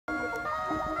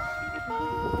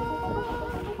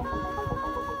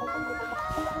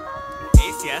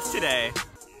ACS Today.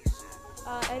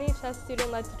 NHS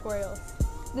student-led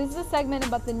tutorials. This is a segment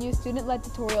about the new student-led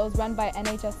tutorials run by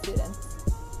NHS students.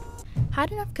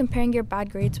 Had enough comparing your bad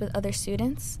grades with other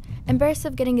students? Embarrassed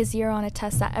of getting a 0 on a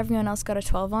test that everyone else got a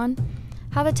 12 on?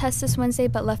 Have a test this Wednesday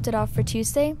but left it off for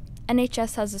Tuesday?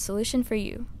 NHS has a solution for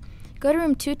you. Go to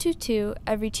room 222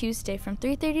 every Tuesday from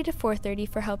 3:30 to 4:30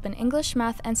 for help in English,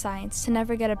 math, and science to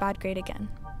never get a bad grade again.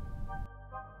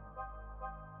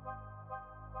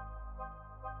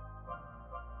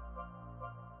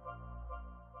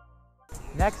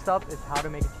 Next up is how to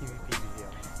make a TVP video.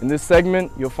 In this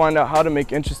segment, you'll find out how to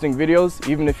make interesting videos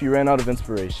even if you ran out of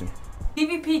inspiration.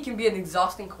 TVP can be an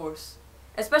exhausting course,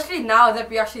 especially now that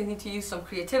we actually need to use some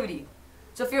creativity.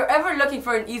 So if you're ever looking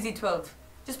for an easy 12,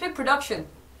 just pick production.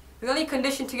 The only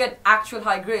condition to get actual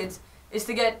high grades is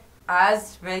to get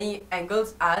as many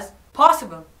angles as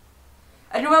possible.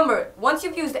 And remember, once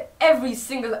you've used every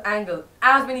single angle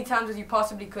as many times as you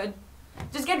possibly could,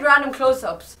 just get random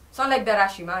close-ups. It's not like that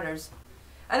actually matters.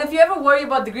 And if you ever worry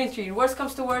about the green screen, worst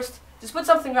comes to worst, just put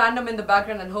something random in the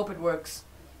background and hope it works.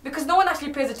 Because no one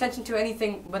actually pays attention to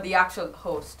anything but the actual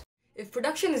host. If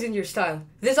production is in your style,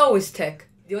 there's always tech.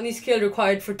 The only skill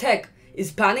required for tech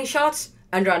is panning shots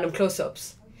and random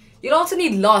close-ups. You'll also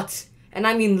need lots, and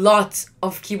I mean lots,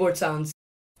 of keyboard sounds.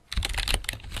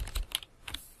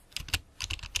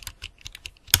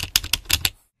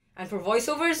 And for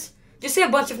voiceovers, just say a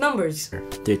bunch of numbers.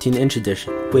 13-inch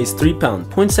edition. Weighs 3 pounds,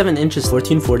 0.7 inches,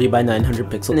 1440 by 900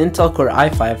 pixels. An Intel Core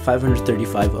i5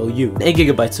 535 OU. 8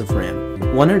 gigabytes of RAM.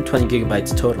 120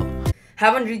 gigabytes total.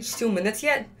 Haven't reached 2 minutes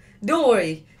yet? Don't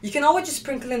worry, you can always just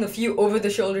sprinkle in a few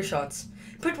over-the-shoulder shots.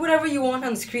 Put whatever you want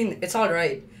on the screen, it's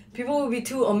alright. People will be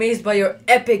too amazed by your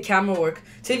epic camera work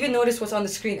to even notice what's on the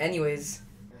screen anyways.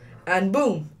 And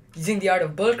boom! Using the art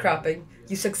of bullcrapping,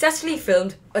 you successfully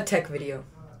filmed a tech video.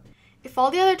 If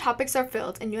all the other topics are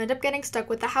filled and you end up getting stuck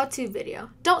with the how-to video,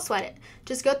 don't sweat it.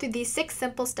 Just go through these 6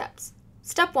 simple steps.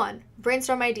 Step 1.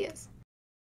 Brainstorm ideas.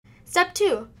 Step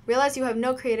 2. Realize you have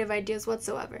no creative ideas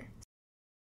whatsoever.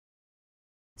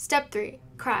 Step 3.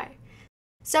 Cry.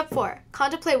 Step 4.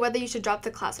 Contemplate whether you should drop the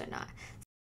class or not.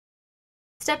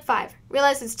 Step 5.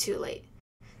 Realize it's too late.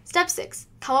 Step 6.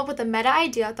 Come up with a meta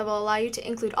idea that will allow you to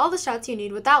include all the shots you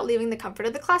need without leaving the comfort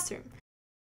of the classroom.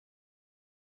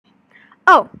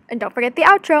 Oh, and don't forget the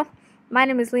outro. My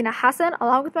name is Lena Hassan,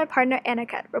 along with my partner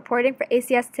Aniket, reporting for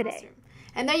ACS Today.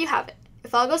 And there you have it.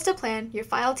 If all goes to plan, your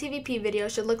final TVP video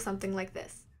should look something like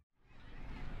this.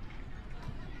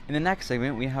 In the next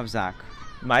segment, we have Zach.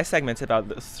 My segment's about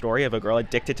the story of a girl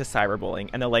addicted to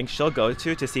cyberbullying and the lengths she'll go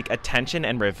to seek attention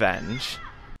and revenge.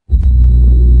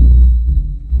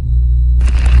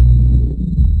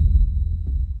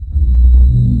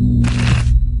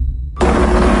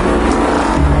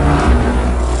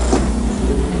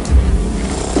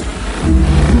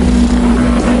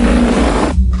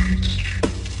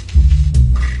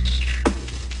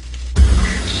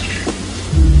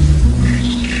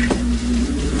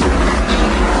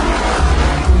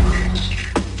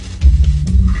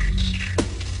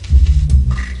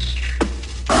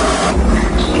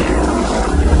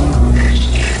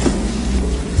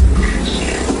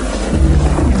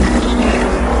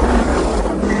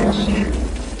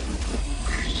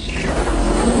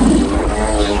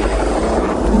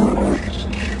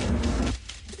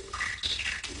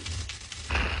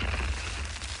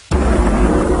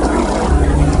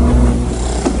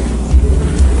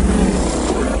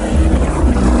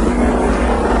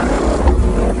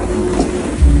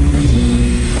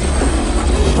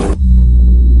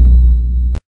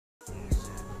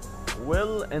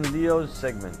 Will and Leo's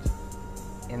segment.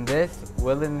 In this,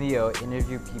 Will and Leo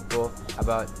interview people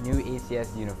about new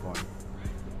ACS uniform.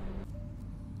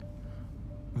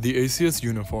 The ACS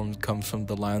uniform comes from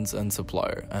the Land's End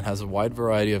supplier and has a wide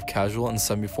variety of casual and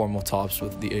semi-formal tops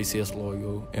with the ACS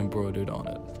logo embroidered on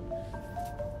it.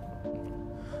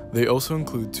 They also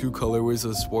include 2 colorways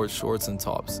of sports shorts and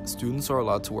tops. Students are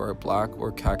allowed to wear black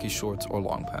or khaki shorts or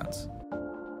long pants.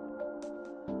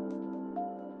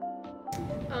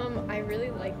 I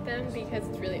really like them because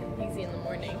it's really easy in the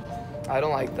morning. I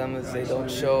don't like them as they don't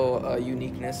show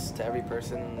uniqueness to every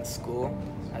person in the school,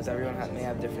 as everyone may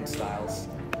have different styles.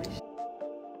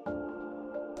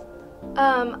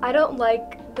 I don't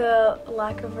like the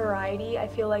lack of variety. I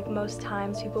feel like most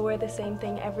times people wear the same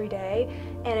thing every day,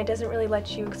 and it doesn't really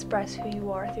let you express who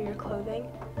you are through your clothing.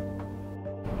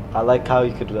 I like how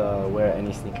you could wear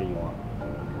any sneaker you want.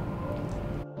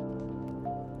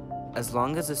 As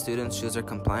long as the students' shoes are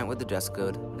compliant with the dress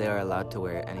code, they are allowed to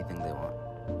wear anything they want.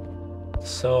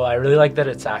 So I really like that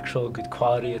it's actual good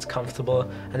quality, it's comfortable,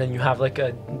 and then you have like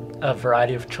a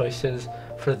variety of choices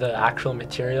for the actual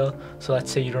material. So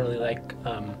let's say you don't really like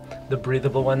the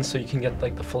breathable ones, so you can get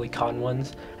like the fully cotton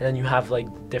ones, and then you have like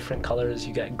different colors.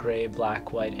 You get gray,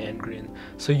 black, white, and green.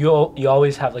 So you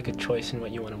always have like a choice in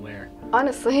what you want to wear.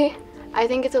 Honestly, I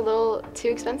think it's a little too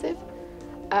expensive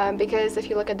because if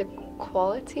you look at the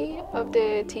quality of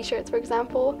the t-shirts, for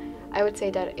example, I would say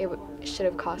that it should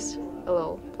have cost a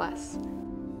little less.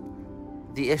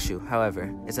 The issue,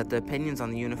 however, is that the opinions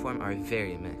on the uniform are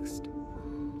very mixed.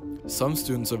 Some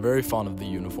students are very fond of the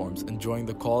uniforms, enjoying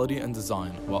the quality and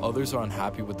design, while others are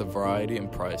unhappy with the variety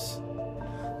and price.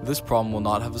 This problem will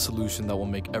not have a solution that will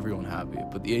make everyone happy,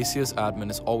 but the ACS admin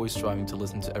is always striving to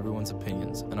listen to everyone's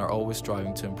opinions and are always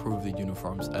striving to improve the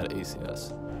uniforms at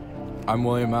ACS. I'm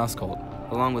William Mascolt.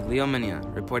 Along with Leo Minya,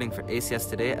 reporting for ACS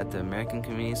Today at the American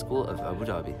Community School of Abu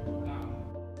Dhabi.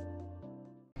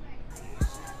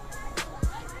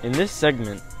 In this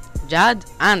segment, Jad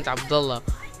and Abdullah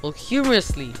will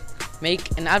humorously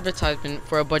make an advertisement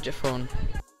for a budget phone.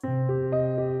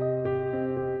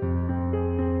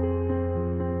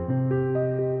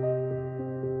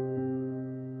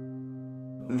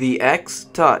 The X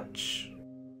Touch.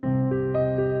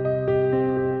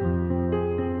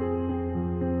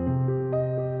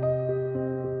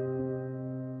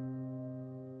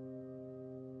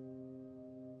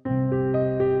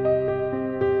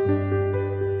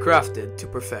 Crafted to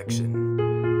perfection.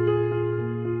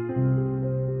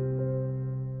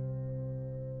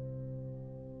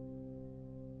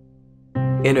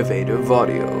 Innovative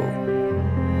audio.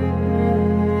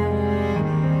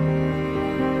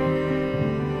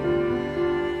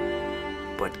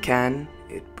 But can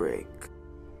it break?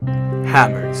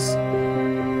 Hammers.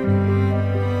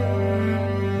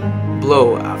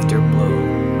 Blow after blow.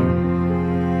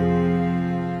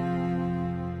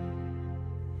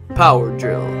 Power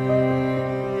drill.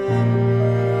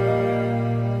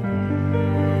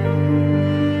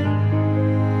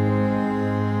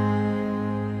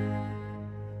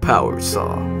 Power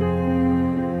saw.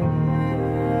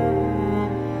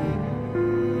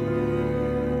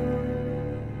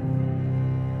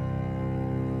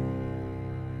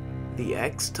 The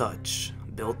X Touch,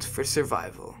 built for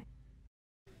survival.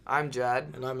 I'm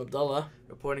Jad. And I'm Abdullah.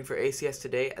 Reporting for ACS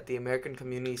Today at the American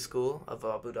Community School of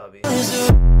Abu Dhabi.